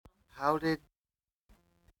How did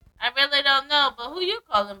I really don't know, but who you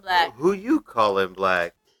calling black? who you calling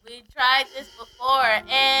black? We tried this before,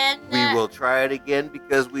 and We will try it again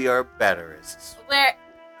because we are betterists. we're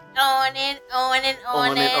on and on and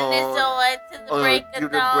on, and it's on to the break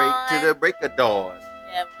of dawn. To the break of dawn.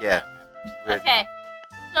 Yeah. Okay.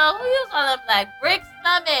 So who you calling black? BRICS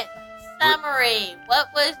Summit summary. What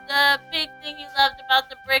was the big thing you loved about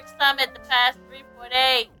the BRICS Summit the past 3-4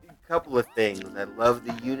 days? A couple of things. I love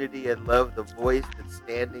the unity. I love the voice that's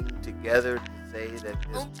standing together to say that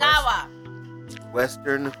this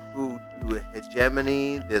Western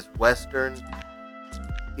hegemony, this Western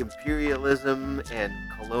imperialism and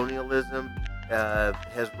colonialism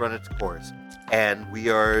has run its course. And we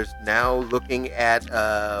are now looking at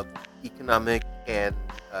economic and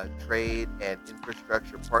trade and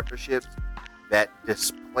infrastructure partnerships that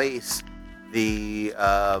displace the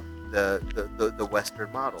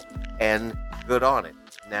Western model, and good on it.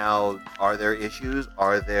 Now, are there issues?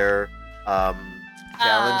 Are there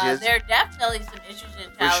challenges? There are definitely some issues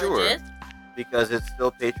and challenges. For sure, because it's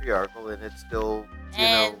still patriarchal and it's still,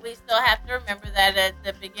 we still have to remember that at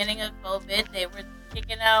the beginning of COVID, they were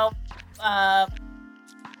kicking out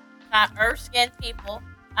Earth-skinned people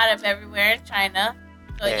out of everywhere in China.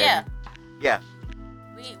 So yeah,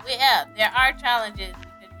 there are challenges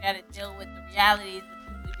because you got to deal with the realities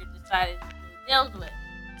that people you're deciding to deal with.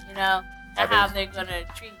 And how they're going to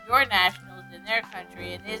treat your nationals in their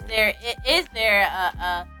country, and is there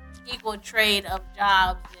a equal trade of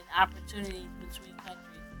jobs and opportunities between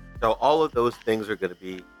countries? So all of those things are going to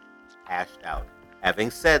be hashed out.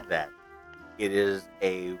 Having said that, it is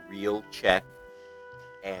a real check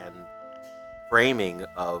and framing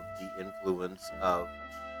of the influence of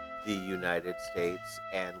the United States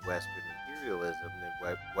and Western imperialism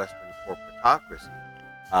and Western corporatocracy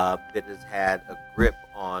that has had a grip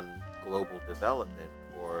on global development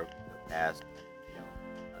for the past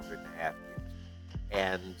 1.5 years.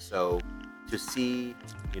 And so to see,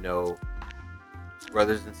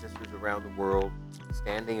 brothers and sisters around the world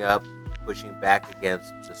standing up, pushing back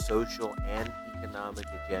against the social and economic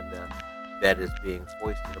agenda that is being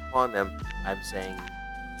foisted upon them, I'm saying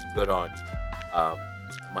good on you.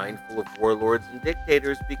 Mindful of warlords and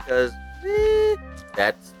dictators, because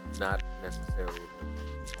that's not necessarily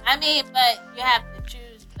I mean, but you have to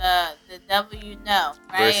choose the devil you know,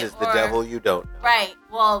 right? Versus the devil you don't know. Right.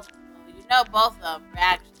 Well, you know both of them,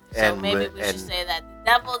 actually. So maybe we should say that.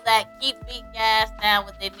 The devil that keep beating your ass down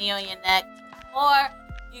with their knee on your neck. Or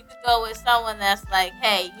you could go with someone that's like,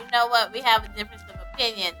 hey, you know what? We have a difference of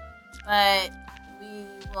opinion, but we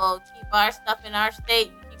will keep our stuff in our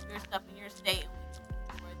state. You keep your stuff in your state, and we can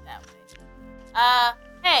move forward that way.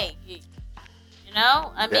 Hey,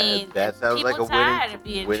 I mean, that sounds like a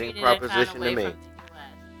winning proposition to me.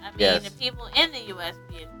 The people in the U.S.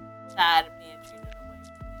 being tired of being treated away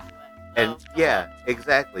from the U.S. And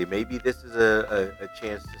exactly. Maybe this is a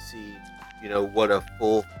chance to see, what a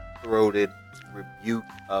full-throated rebuke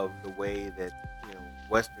of the way that,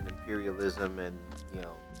 Western imperialism and,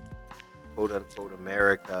 quote-unquote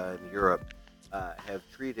America and Europe have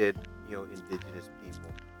treated, indigenous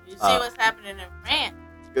people. You see what's happening in France?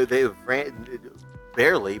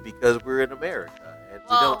 Barely, because we're in America and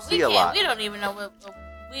we don't see a lot. We don't even know what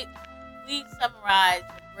we summarize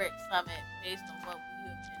the BRICS Summit based on what we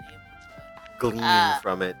have been able to glean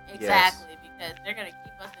from it. Exactly, because they're gonna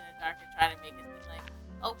keep us in the dark and try to make us be like,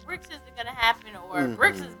 oh, BRICS isn't gonna happen, or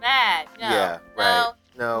BRICS is bad. No, yeah, right.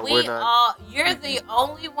 No, we're not. You're the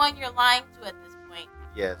only one you're lying to at this point.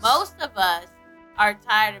 Yes. Most of us are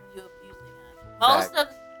tired of you abusing us.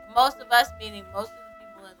 Most of us, meaning most of the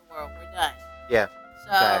people in the world, we're done. Yeah.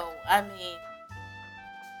 So, I mean,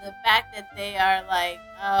 the fact that they are like,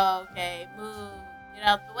 oh, okay, move, get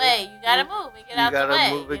out the way. You gotta move and get out the way. You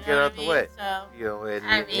gotta move and get out the way. So, and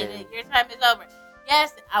your time is over.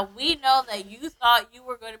 Yes, we know that you thought you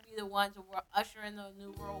were going to be the ones who were ushering the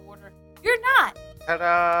New World Order. You're not.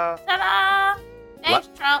 Ta-da! Ta-da! Thanks,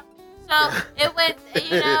 Trump. So, it went,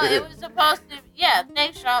 it was supposed to,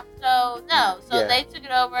 thanks, Trump. So, no. So, they took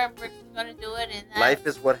it over and BRICS was going to do it. And life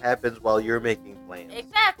is what happens while you're making plans.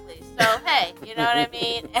 Exactly. So, hey, you know what I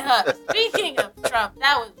mean? Speaking of Trump,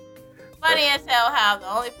 that was funny as hell how the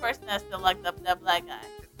only person that still locked up that black guy.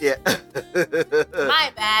 Yeah.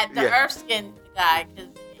 My bad. The Earth-skinned guy.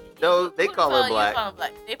 No, they call him black.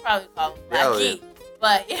 They probably call him black.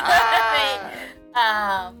 But, you know what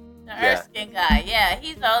I mean? The Earth-skinned guy. Yeah,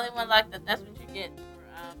 he's the only one locked up. That's what you get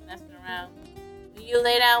for messing around. When you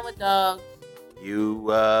lay down with dogs, you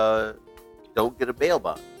don't get a bail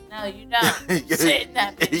bond. No, you don't. Sit in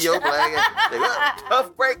that bitch. Yo, black.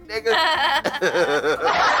 Tough break, nigga.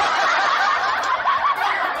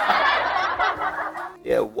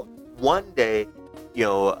 Yeah, one day,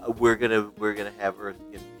 we're gonna have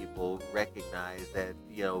Earth-skinned people recognize that,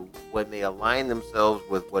 when they align themselves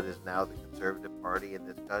with what is now the conservative party in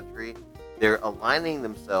this country, they're aligning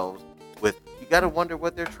themselves with. You got to wonder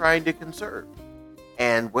what they're trying to conserve,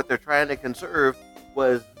 and what they're trying to conserve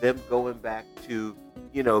was them going back to,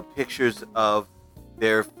 pictures of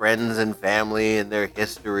their friends and family and their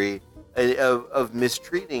history of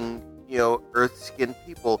mistreating, Earth-skinned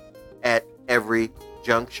people at every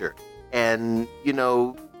juncture. And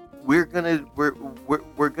we're gonna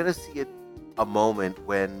see a moment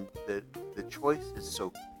when the choice is so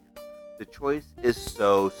clear, the choice is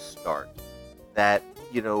so stark that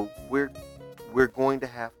we're going to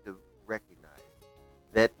have to recognize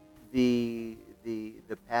that the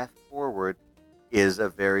path forward is a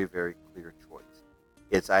very, very clear choice.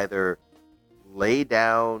 It's either lay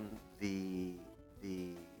down the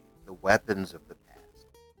weapons of the past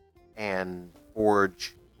and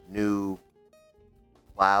forge new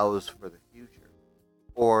plows for the future,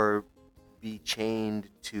 or be chained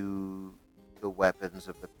to the weapons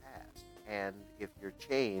of the past. And if you're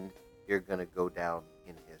chained, you're going to go down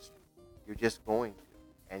in history. You're just going to,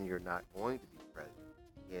 and you're not going to be present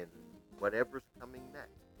in whatever's coming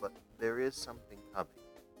next. But there is something coming.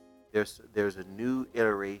 There's a new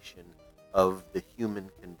iteration of the human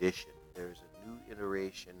condition. There's a new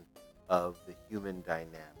iteration of the human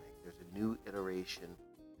dynamic. There's a new iteration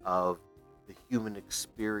of the human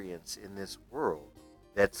experience in this world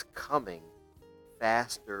that's coming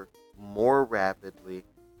faster, more rapidly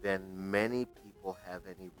than many people have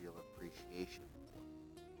any real appreciation for.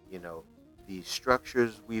 These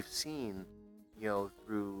structures we've seen,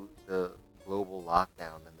 through the global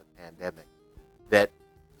lockdown and the pandemic, that,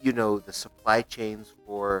 the supply chains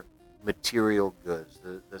for material goods,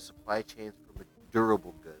 the supply chains for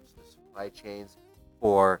durable goods, the supply chains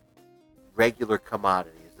for regular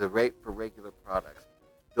commodities, the rate for regular products,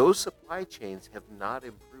 those supply chains have not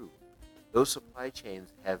improved. Those supply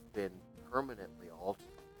chains have been permanently altered,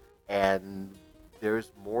 and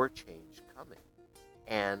there's more change coming.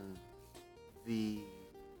 And the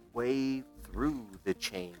way through the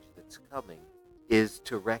change that's coming is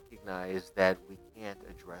to recognize that we can't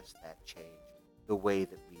address that change the way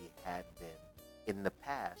that we had been in the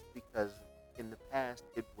past, because in the past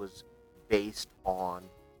it was based on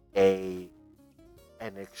an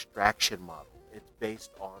extraction model. It's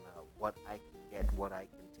based on what I can get, what I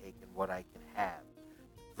can take, and what I can have,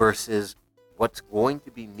 versus what's going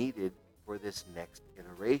to be needed for this next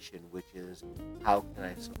iteration, which is how can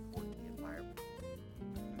I support the environment.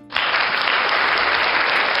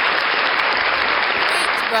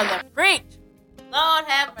 Preach, brother, preach. Lord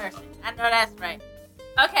have mercy. I know that's right.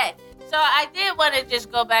 Okay, so I did want to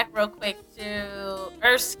just go back real quick to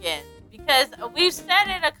Erskine, because we've said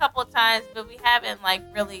it a couple times, but we haven't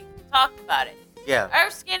really talked about it. Yeah.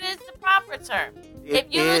 Erskine is the proper term. If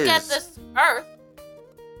you look at this earth,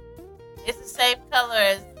 it's the same color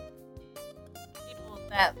as people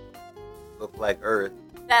that look like Earth.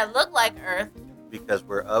 That look like Earth. Because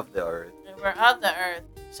we're of the Earth. And we're of the Earth.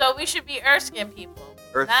 So we should be Erskine people.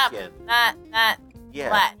 Earthskin. Not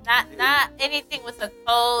black. Not anything with a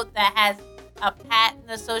code that has a patent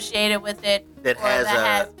associated with it, that has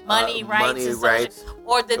money rights,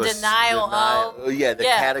 or the denial of. Oh yeah, the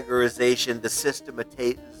categorization, the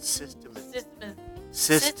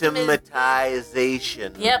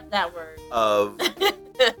systematization. Yep, that word. Of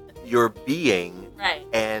your being, right?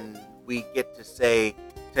 And we get to say,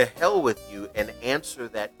 to hell with you, and answer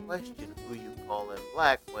that question: who you callin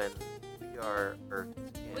black, when we are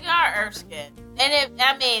Earthskin. We are Earthskin, and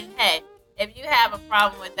if you have a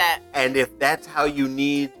problem with that, and if that's how you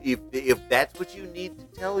need, if that's what you need to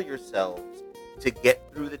tell yourselves to get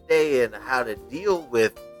through the day, and how to deal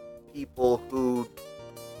with people who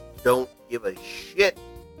don't give a shit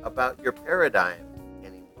about your paradigm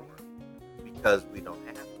anymore, because we don't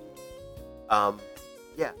have to.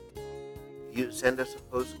 You send us a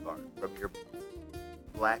postcard from your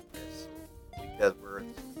blackness, because we're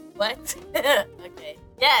what? Okay.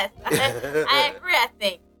 Yes, I agree. I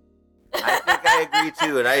think I agree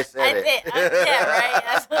too, and I said it. Yeah, right.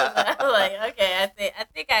 That's what I'm like, okay, I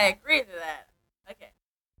think I agree to that. Okay.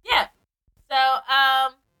 Yeah. So,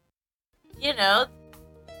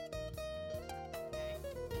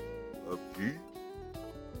 Okay.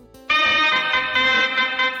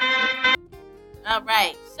 All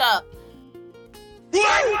right. So.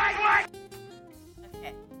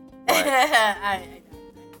 Okay.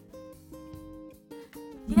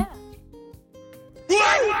 Yeah.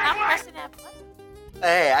 I'm pressing that button.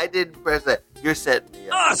 Hey, I didn't press that. You're setting me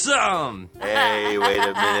up. Awesome! Hey, wait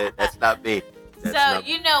a minute. That's not me.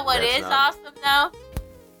 You know what is awesome, though?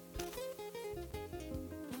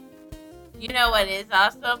 You know what is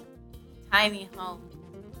awesome? Tiny homes.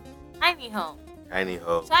 Tiny homes. Tiny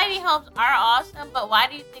homes. Tiny homes are awesome, but why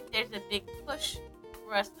do you think there's a big push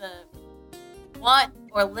for us to want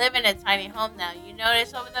or live in a tiny home now? You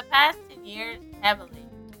notice over the past 10 years, heavily.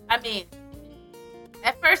 I mean,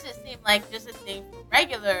 at first it seemed like just a thing for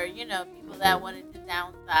regular, people that wanted to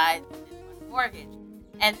downsize and didn't want a mortgage.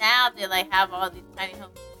 And now they like have all these tiny home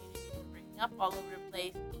communities springing up all over the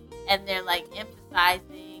place, and they're like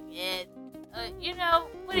emphasizing it.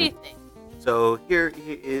 What do you think? So here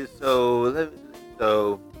is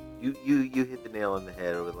you hit the nail on the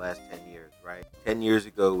head over the last 10 years, right? 10 years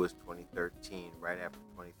ago was 2013. Right after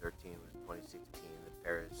 2013 was 2016, the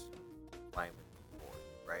Paris Climate Accord,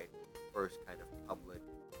 right? First kind of public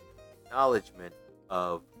acknowledgement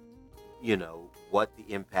of, what the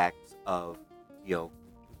impacts of,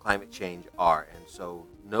 climate change are. And so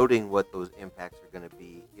noting what those impacts are going to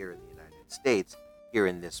be here in the United States, here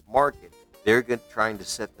in this market, they're trying to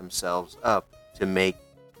set themselves up to make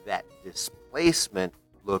that displacement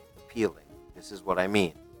look appealing. This is what I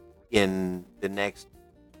mean. In the next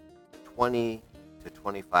 20 to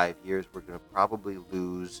 25 years, we're going to probably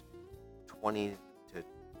lose 20 to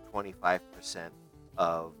 25%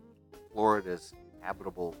 of Florida's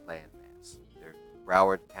habitable landmass. There's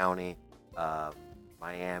Broward County,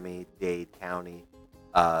 Miami-Dade County.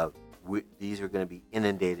 These are going to be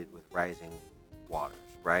inundated with rising waters,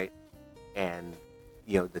 right? And,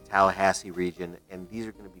 the Tallahassee region, and these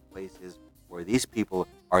are going to be places where these people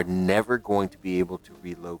are never going to be able to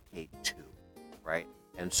relocate to, right?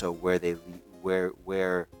 And so where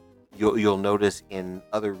you'll notice in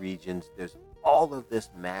other regions, there's all of this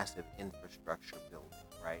massive infrastructure building,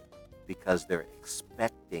 right? Because they're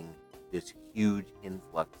expecting this huge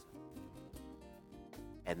influx of people.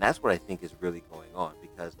 And that's what I think is really going on,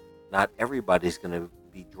 because not everybody's going to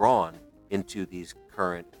be drawn into these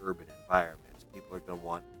current urban environments. People are going to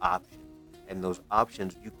want options. And those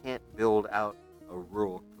options, you can't build out a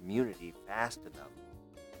rural community fast enough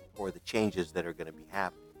for the changes that are going to be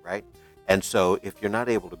happening, right? And so if you're not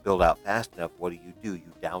able to build out fast enough, what do?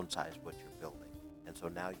 You downsize what you're building. And so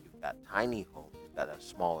now you've got tiny homes, you've got a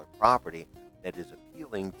smaller property that is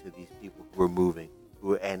appealing to these people who are moving,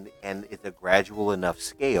 and it's a gradual enough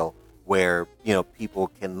scale where, people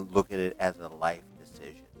can look at it as a life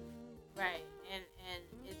decision. Right. And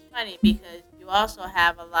it's funny because you also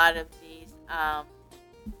have a lot of these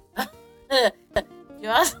you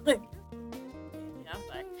also I'm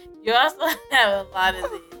sorry. You also have a lot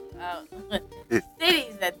of these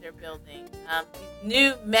cities that they're building. These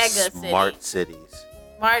new mega Smart cities,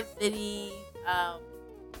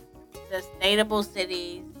 sustainable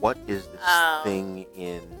cities. What is this thing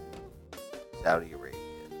in Saudi Arabia?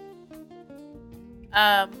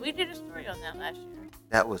 We did a story on that last year.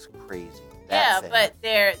 That was crazy. But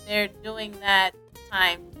they're doing that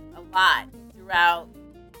time a lot throughout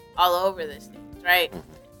all over the states, right? Mm-hmm.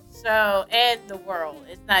 So, and the world.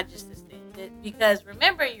 It's not just the states. Because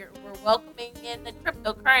remember, we're welcoming in the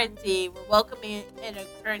cryptocurrency. We're welcoming in a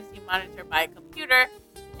currency monitored by a computer,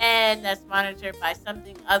 and that's monitored by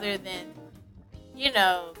something other than, you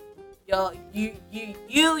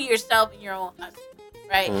yourself and your own hustle,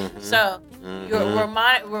 right? Mm-hmm. So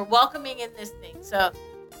we're welcoming in this thing. So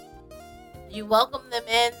you welcome them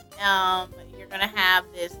in. You're gonna have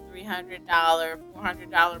this $300,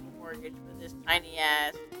 $400 mortgage for this tiny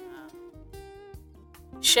ass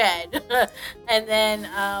shed, and then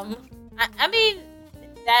I mean,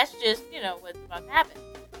 that's just what's about to happen.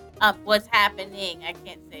 What's happening? I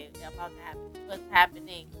can't say about to happen. What's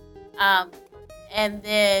happening? And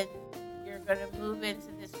then you're gonna move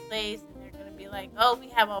into this place, and they're gonna be like, "Oh, we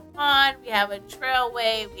have a pond, we have a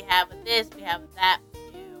trailway, we have this, we have that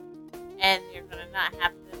for you," and you're gonna not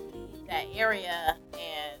have to leave that area.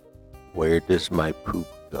 And where does my poop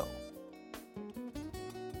go?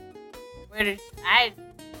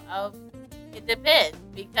 It depends,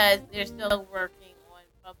 because they're still working on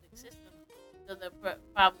public systems, so they'll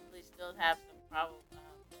probably still have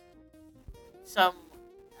some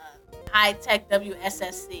high tech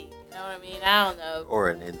WSSC. You know what I mean? I don't know. Or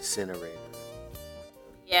an incinerator.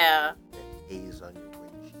 Yeah. That haze on your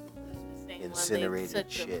windshield. It's the same Incinerated one they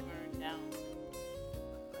shit. took to burn down.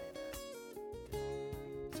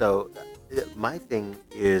 So my thing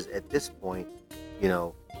is, at this point,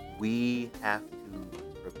 we have to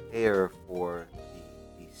prepare for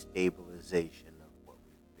the destabilization of what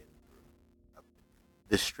we've been through.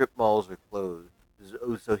 The strip malls are closed.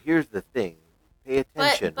 So here's the thing. Pay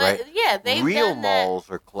attention, but right? Yeah, they've real done that. malls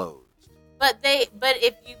are closed. But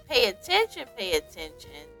if you pay attention,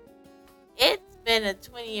 it's been a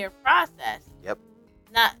 20-year process. Yep.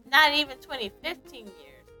 Not even 15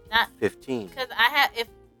 years. not 15. Because I have if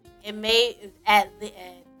it made at the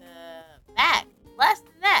back less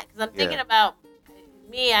than that. Because I'm thinking about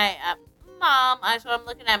me. Mom. So I'm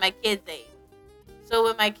looking at my kids' age. So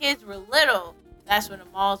when my kids were little, that's when the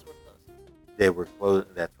malls were closed. They were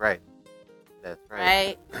closed. That's right.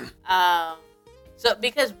 Right. So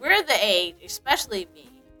because we're the age, especially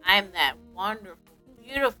me, I'm that wonderful,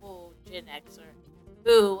 beautiful Gen Xer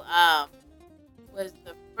who was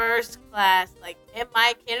the first class. Like in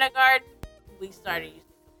my kindergarten, we started using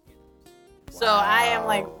computers. So I am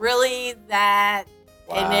like really that.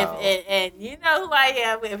 Wow. And you know who I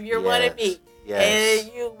am if you're one of me. Yes.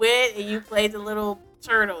 And you went and you played the little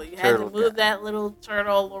turtle. You had to move that little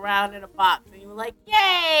turtle around in a box, and you were like,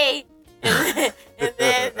 "Yay!" And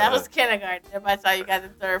then that was kindergarten. Then by the time you got to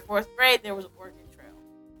third, fourth grade, there was an Oregon Trail.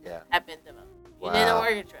 Yeah. Had been developed. You did an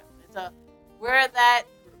Oregon Trail, and so we're that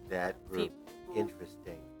group.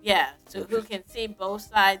 Interesting. Yeah. So who can see both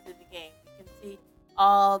sides of the game? You can see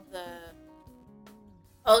all the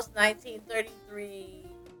post 1933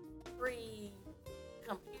 pre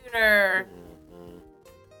computer. Mm-hmm.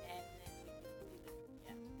 And then we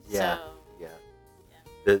can see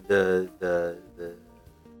the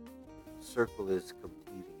circle is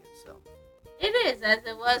completing itself. It is, as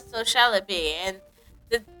it was, so shall it be. And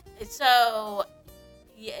if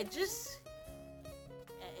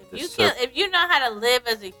you know how to live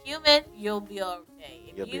as a human, you'll be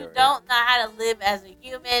okay. If you don't know how to live as a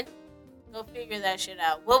human, go figure that shit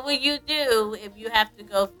out. What will you do if you have to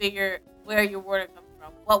go figure where your water comes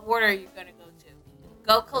from? What water are you going to go to?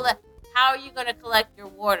 Go collect. How are you going to collect your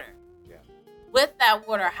water? Yeah. With that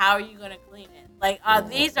water, how are you going to clean it? Like,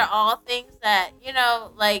 these are all things that,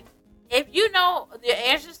 like, if you know the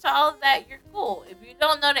answers to all of that, you're cool. If you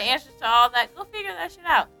don't know the answers to all of that, go figure that shit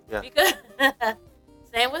out. Yeah. Because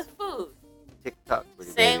same with food. TikTok.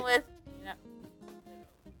 Same with,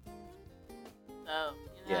 so,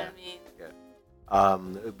 you know what I mean? Yeah.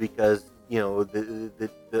 Because,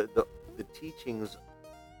 the teachings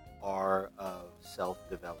are of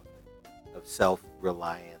self-development, of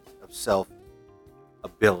self-reliance, of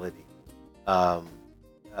self-ability.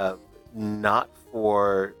 Not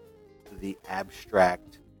for the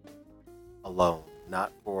abstract alone,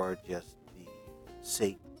 not for just the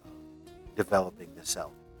sake of developing the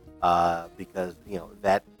self, because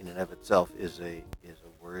that in and of itself is a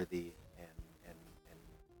worthy and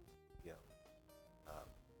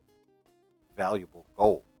valuable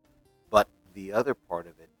goal. But the other part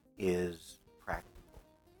of it is practical.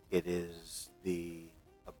 It is the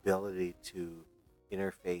ability to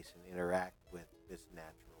interface and interact with this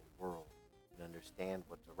natural world and understand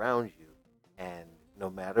what's around you, and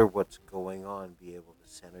no matter what's going on, be able to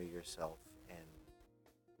center yourself and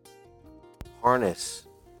harness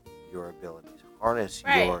your abilities, harness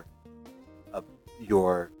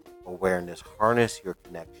your awareness, harness your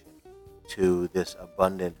connection to this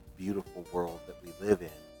abundant, beautiful world that we live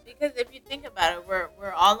in. Because if you think about it, we're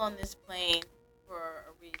all on this plane for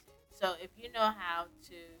a reason. So if you know how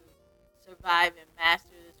to survive and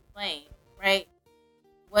master this plane, right?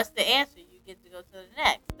 What's the answer? You get to go to the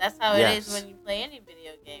next. That's how it is when you play any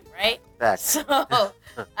video game, right? Exactly. So,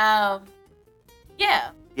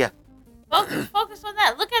 yeah. Focus on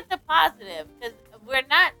that. Look at the positive, because we're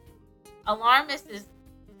not alarmists.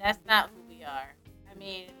 That's not who we are. I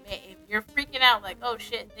mean, if you're freaking out like, oh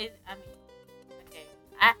shit, okay,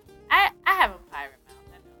 I have a pirate mouth.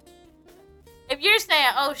 I know. If you're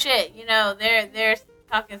saying, oh shit, they're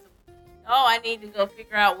talking some, oh, I need to go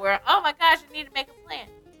figure out where, oh my gosh, I need to make a plan.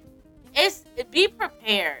 Be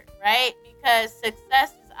prepared, right? Because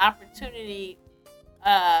success is opportunity.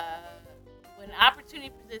 When opportunity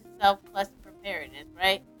presents itself, plus preparedness,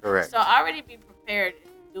 right? Correct. So already be prepared in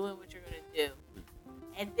doing what you're going to do.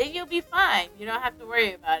 And then you'll be fine. You don't have to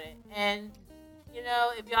worry about it. And,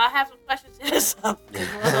 if y'all have some questions, hit us up. We'll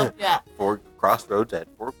help you out. For Crossroads at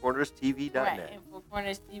fourcornerstv.net. Right, and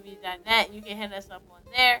fourcornerstv.net. You can hit us up on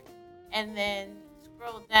there. And then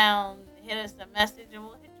scroll down, hit us a message, and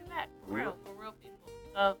we'll hit you back. For real people.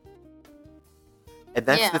 So, and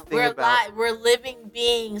that's the thing about... we're living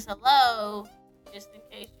beings. Hello. Just in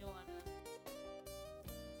case you want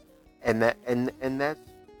to... And that's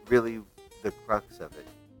really the crux of it.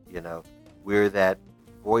 We're that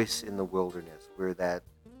voice in the wilderness. We're that,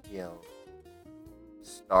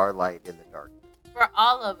 starlight in the dark. For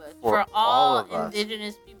all of us. For all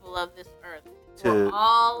indigenous people of this earth. For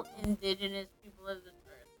all indigenous people of this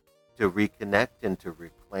earth. To reconnect and to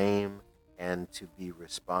reclaim and to be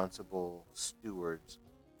responsible stewards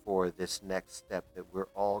for this next step that we're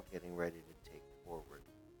all getting ready to take forward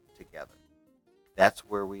together. That's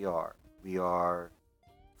where we are. We are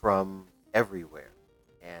from everywhere.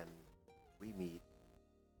 And we meet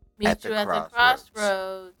you at the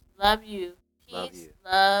crossroads. Love you. Peace. Love you.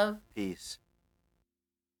 Love. Peace.